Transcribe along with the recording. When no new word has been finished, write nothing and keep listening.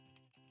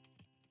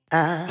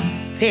A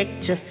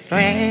picture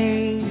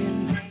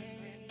frame,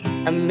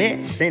 a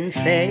missing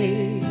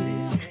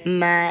face,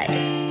 my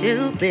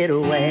stupid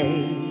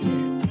way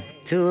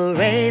to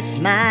erase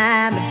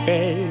my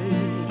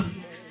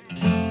mistakes.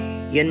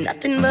 You're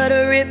nothing but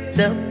a ripped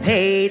up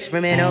page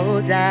from an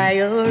old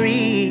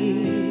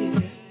diary.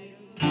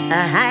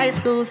 A high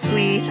school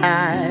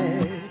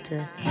sweetheart,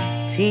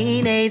 a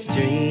teenage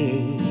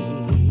dream.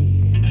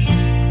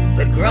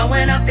 But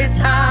growing up is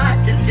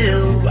hard to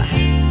do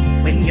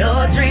when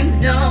your dreams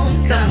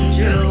don't come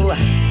true,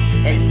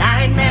 and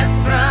nightmares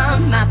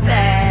from my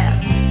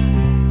past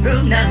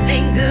prove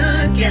nothing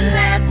good can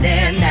last.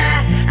 And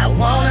I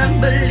wanna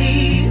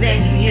believe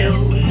in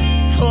you,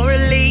 or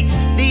at least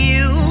the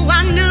you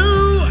I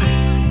knew.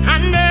 I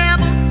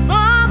never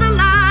saw the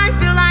lies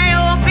till I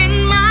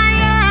opened my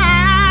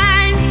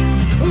eyes.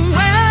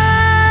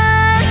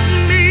 Wake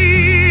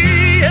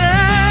me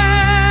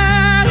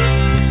up,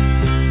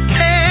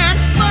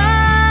 can't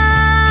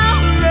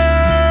fall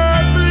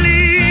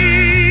asleep.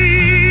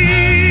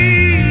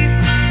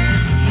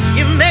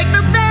 You make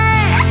the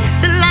bed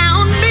to lie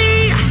on me,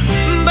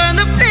 burn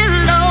the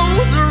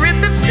pillows, rip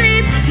the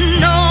sheets.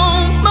 No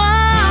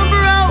more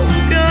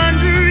broken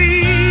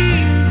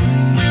dreams,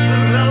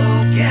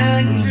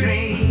 broken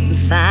dreams.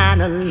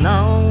 Fine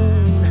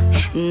alone,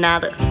 now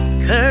the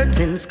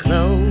curtains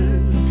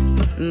closed.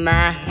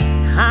 My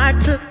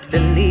heart took the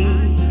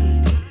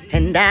lead,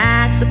 and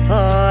I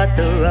support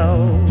the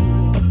role.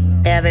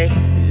 Every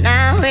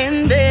now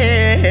and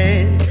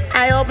then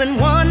I open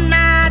one